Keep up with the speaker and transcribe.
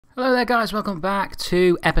Hello there guys, welcome back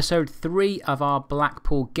to episode 3 of our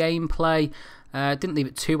Blackpool gameplay. Didn't leave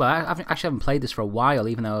it too well. I actually haven't played this for a while,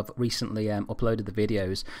 even though I've recently uploaded the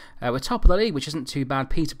videos. We're top of the league, which isn't too bad.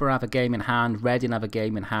 Peterborough have a game in hand, Reading have a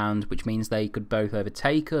game in hand, which means they could both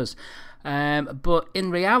overtake us. But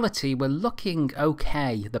in reality, we're looking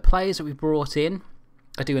okay. The players that we've brought in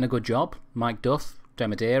are doing a good job. Mike Duff, Joe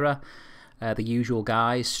Madeira, the usual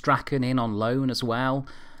guys. Strachan in on loan as well.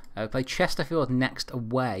 We play Chesterfield next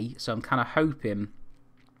away, so I'm kind of hoping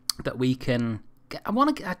that we can get, I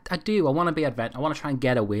want to be advent. I want to try and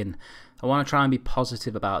get a win. I want to try and be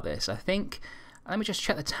positive about this. I think, let me just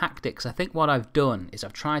check the tactics. I think what I've done is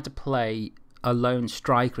I've tried to play a lone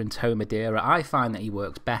striker in Joe Madeira. I find that he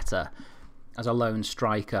works better as a lone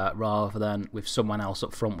striker rather than with someone else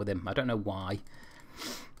up front with him. I don't know why.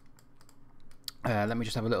 Let me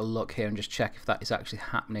just have a little look here and just check if that is actually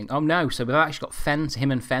happening. Oh no, so we've actually got him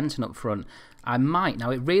and Fenton up front. I might. Now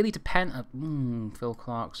it really depends. Phil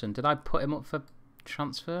Clarkson. Did I put him up for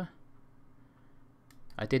transfer?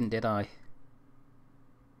 I didn't, did I?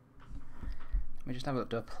 Let me just have a look.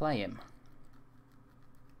 Do I play him?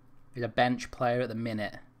 He's a bench player at the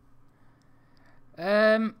minute.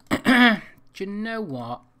 Do you know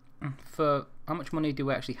what? For how much money do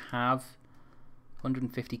we actually have?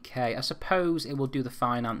 150k. I suppose it will do the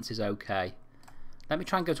finances okay. Let me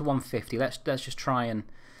try and go to 150. Let's just try and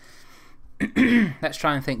let's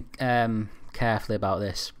try and think carefully about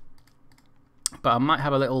this. But I might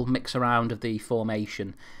have a little mix around of the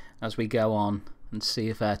formation as we go on and see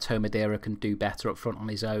if Joe Madeira can do better up front on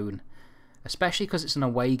his own, especially because it's an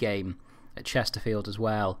away game at Chesterfield as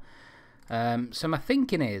well. So my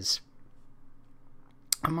thinking is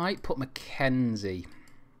I might put Mackenzie.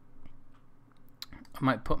 I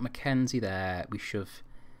might put Mackenzie there. We should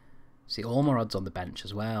see Ormerod's on the bench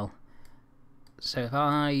as well. So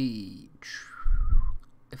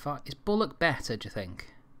is Bullock better, do you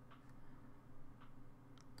think?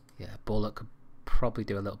 Yeah, Bullock could probably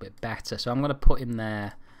do a little bit better. So I'm going to put him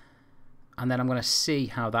there, and then I'm going to see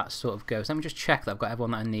how that sort of goes. Let me just check that I've got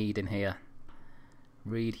everyone that I need in here.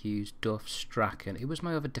 Reed, Hughes, Duff, Strachan. It was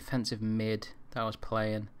my other defensive mid that I was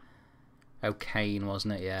playing. O'Kane,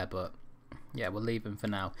 wasn't it? Yeah, but yeah, we'll leave him for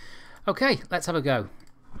now. Okay, let's have a go.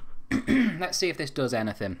 Let's see if this does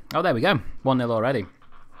anything. Oh, there we go. 1-0 already.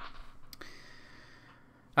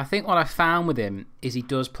 I think what I found with him is he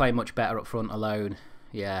does play much better up front alone.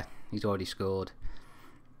 Yeah, he's already scored.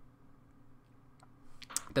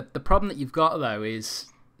 The problem that you've got, though,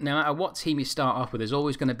 is no matter what team you start off with, there's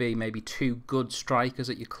always going to be maybe 2 good strikers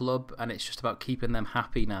at your club, and it's just about keeping them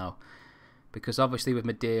happy now. Because obviously with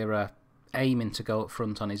Madeira aiming to go up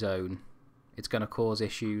front on his own, it's going to cause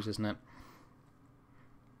issues, isn't it?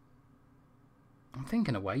 I'm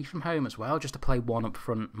thinking away from home as well. Just to play one up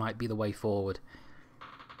front might be the way forward.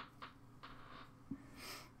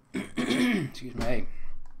 Excuse me.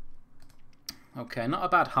 Okay, not a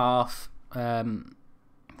bad half. Did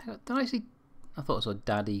I see? I thought I saw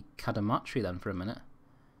Daddy Kadamatri then for a minute.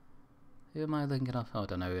 Who am I thinking of? Oh, I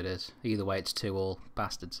don't know who it is. Either way, it's 2-2,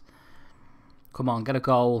 bastards. Come on, get a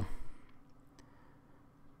goal.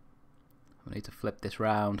 I need to flip this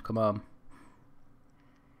round. Come on.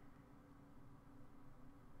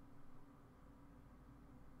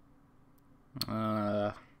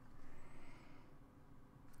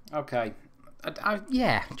 Okay.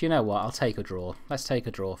 Yeah, do you know what? I'll take a draw. Let's take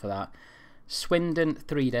a draw for that. Swindon,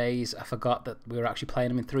 3 days. I forgot that we were actually playing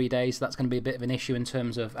them in 3 days. So that's going to be a bit of an issue in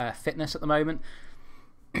terms of fitness at the moment.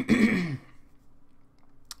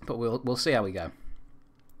 But we'll see how we go.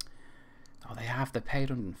 Oh, they paid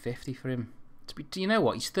 150 for him. Do you know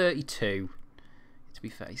what? He's 32. To be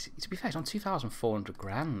fair, he's on 2,400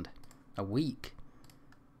 grand a week.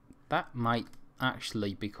 That might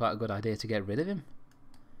actually be quite a good idea to get rid of him.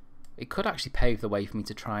 It could actually pave the way for me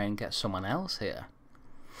to try and get someone else here.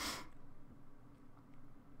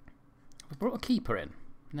 Have I brought a keeper in?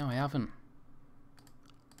 No, I haven't.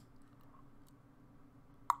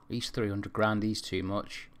 He's 300 grand. He's too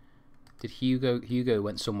much. Did Hugo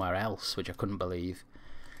went somewhere else, which I couldn't believe.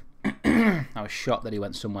 I was shocked that he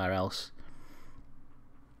went somewhere else.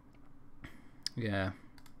 Yeah.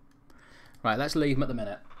 Right, let's leave him at the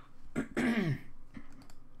minute.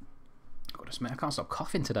 Goodness me, I can't stop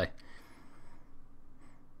coughing today.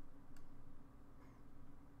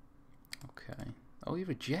 Okay. Oh, he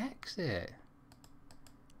rejects it.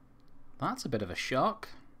 That's a bit of a shock.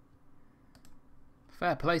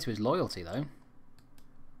 Fair play to his loyalty, though.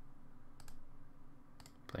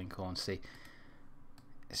 Playing Cornsey.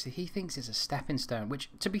 See, he thinks it's a stepping stone, which,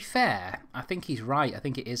 to be fair, I think he's right. I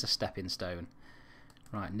think it is a stepping stone.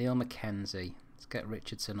 Right, Neil Mackenzie. Let's get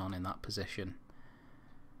Richardson on in that position.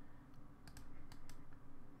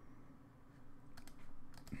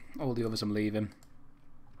 All the others I'm leaving.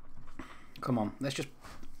 Come on, let's just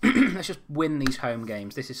let's just win these home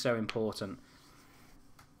games. This is so important.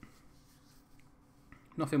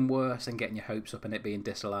 Nothing worse than getting your hopes up and it being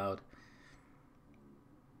disallowed.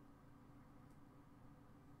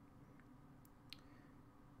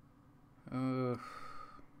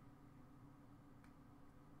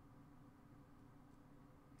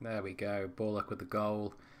 There we go. Bullock with the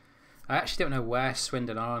goal. I actually don't know where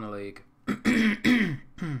Swindon are in the league.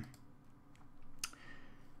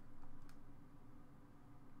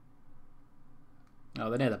 Oh,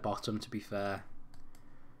 they're near the bottom, to be fair.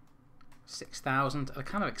 6,000. I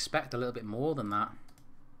kind of expect a little bit more than that.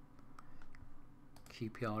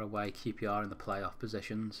 QPR away, QPR in the playoff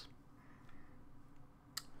positions.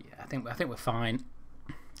 Yeah, I think we're fine.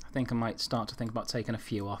 I think I might start to think about taking a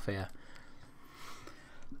few off here.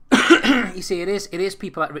 You see, it is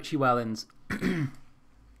people like Richie Wellens.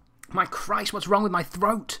 My Christ, what's wrong with my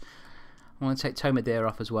throat? I want to take Tomadeer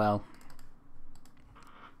off as well.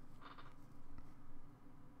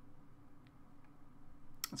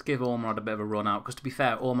 Let's give Ormerod a bit of a run out, because to be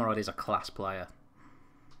fair, Ormerod is a class player.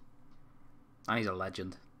 And he's a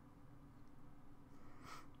legend.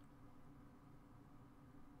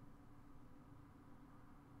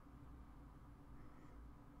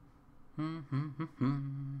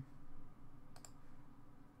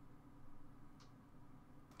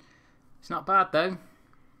 It's not bad though.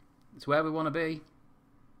 It's where we want to be.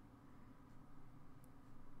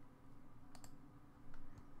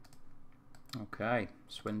 Okay,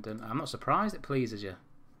 Swindon. I'm not surprised it pleases you.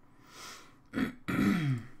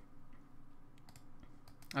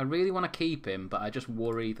 I really want to keep him, but I just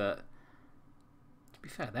worry that, to be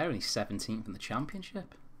fair, they're only 17th in the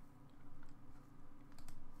Championship.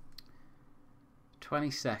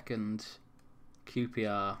 22nd,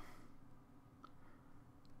 QPR.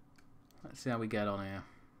 Let's see how we get on here.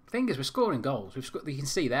 Thing is, we're scoring goals. You can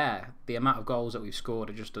see there the amount of goals that we've scored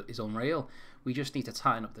is unreal. We just need to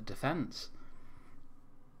tighten up the defence.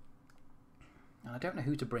 And I don't know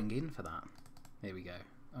who to bring in for that. Here we go.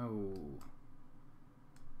 Oh,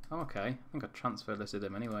 okay. I think I transfer listed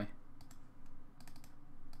him anyway.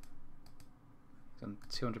 He's on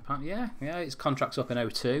 £200. Yeah, his contract's up in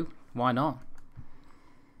 02. Why not?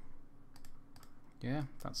 Yeah,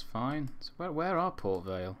 that's fine. So where are Port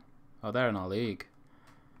Vale? Oh, they're in our league.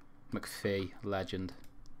 McPhee, legend.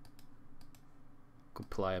 Good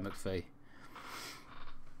player, McPhee.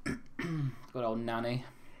 Good old nanny.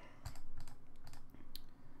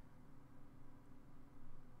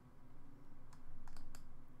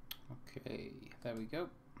 Okay, there we go.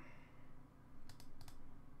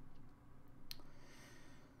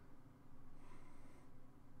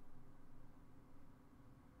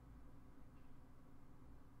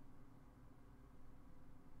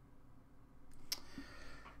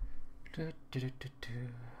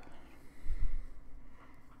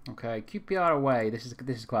 Okay, QPR away. This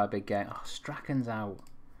is quite a big game. Oh, Strachan's out.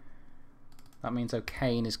 That means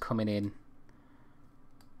O'Kane is coming in.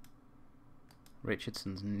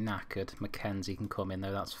 Richardson's knackered. Mackenzie can come in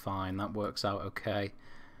though. That's fine. That works out okay.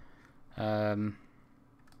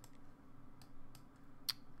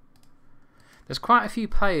 There's quite a few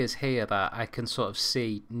players here that I can sort of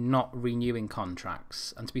see not renewing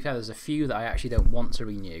contracts. And to be fair, there's a few that I actually don't want to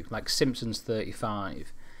renew. Like Simpson's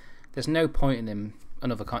 35. There's no point in him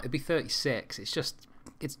another contract. It'd be 36. It's just,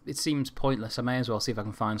 it seems pointless. I may as well see if I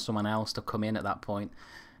can find someone else to come in at that point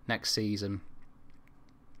next season.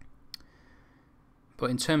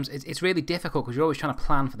 But in terms, it's really difficult because you're always trying to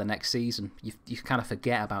plan for the next season. You kind of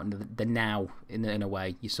forget about the now in a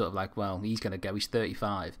way. You're sort of like, well, he's going to go. He's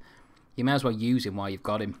 35. You may as well use him while you've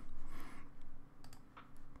got him.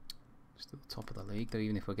 Still top of the league though,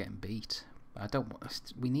 even if we're getting beat. I don't.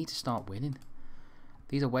 We need to start winning.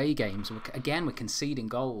 These away games, again, we're conceding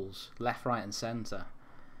goals left, right, and centre.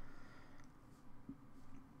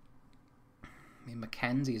 I mean,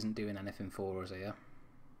 Mackenzie isn't doing anything for us here.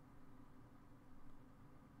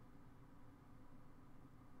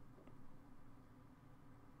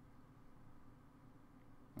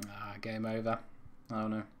 Ah, game over. Oh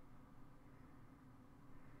no.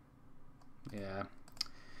 Yeah.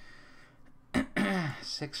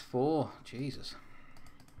 6-4. Jesus.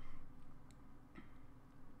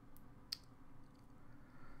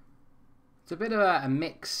 It's a bit of a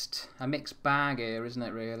mixed bag here, isn't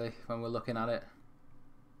it, really, when we're looking at it?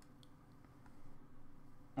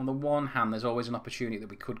 On the one hand, there's always an opportunity that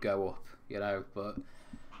we could go up, you know, but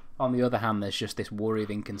on the other hand, there's just this worry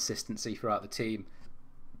of inconsistency throughout the team.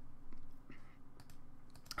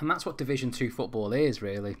 And that's what Division 2 football is,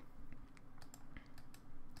 really.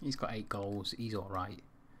 He's got 8 goals. He's alright.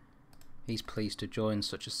 He's pleased to join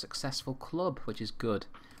such a successful club, which is good.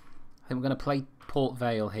 I think we're going to play Port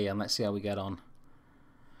Vale here, and let's see how we get on.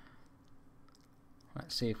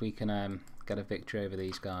 Let's see if we can get a victory over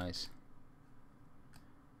these guys.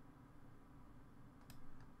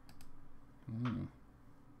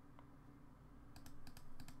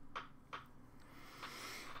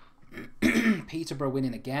 Peterborough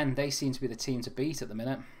winning again. They seem to be the team to beat at the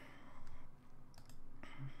minute.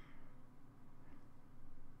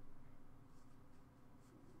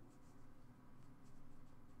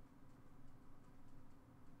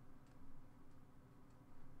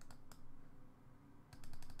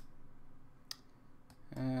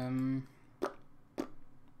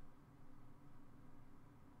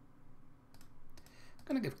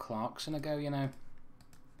 I'm going to give Clarkson a go, you know.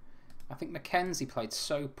 I think Mackenzie played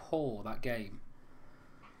so poor that game.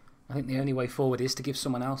 I think the only way forward is to give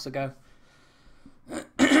someone else a go.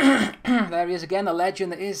 There he is again, the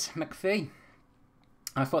legend that is McPhee.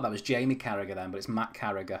 I thought that was Jamie Carragher then, but it's Matt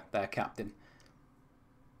Carragher, their captain.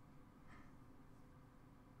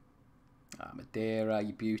 Ah, Madeira,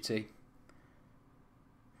 you beauty.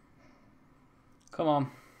 Come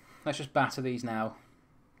on, let's just batter these now.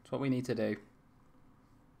 That's what we need to do.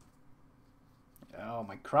 Oh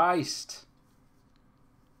my Christ.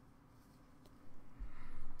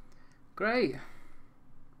 Great.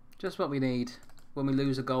 Just what we need when we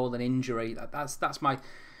lose a goal and injury. That's my...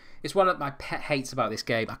 It's one of my pet hates about this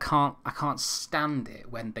game. I can't stand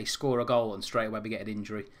it when they score a goal and straight away we get an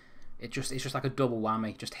injury. It's just like a double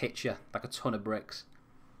whammy. Just hits you like a ton of bricks.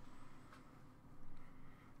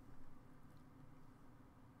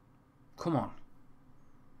 Come on.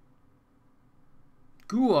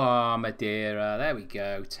 Go on, Madeira. There we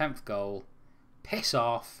go. 10th goal. Piss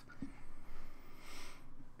off.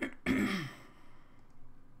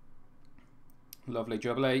 Lovely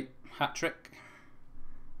jubbly. Hat-trick.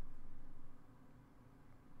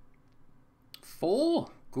 4.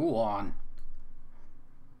 Go on.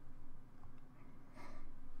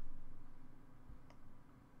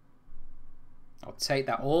 I'll take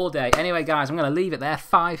that all day. Anyway, guys, I'm going to leave it there.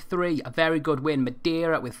 5-3. A very good win.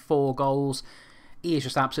 Madeira with 4 goals. He is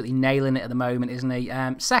just absolutely nailing it at the moment, isn't he?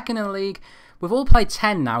 Second in the league. We've all played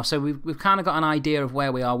 10 now, so we've kind of got an idea of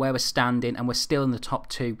where we are, where we're standing, and we're still in the top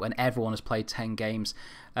 2 when everyone has played 10 games.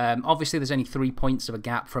 Obviously, there's only 3 points of a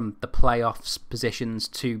gap from the playoffs positions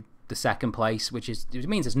to the second place, which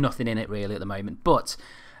means there's nothing in it really at the moment. But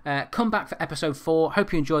come back for episode 4.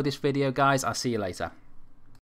 Hope you enjoyed this video, guys. I'll see you later.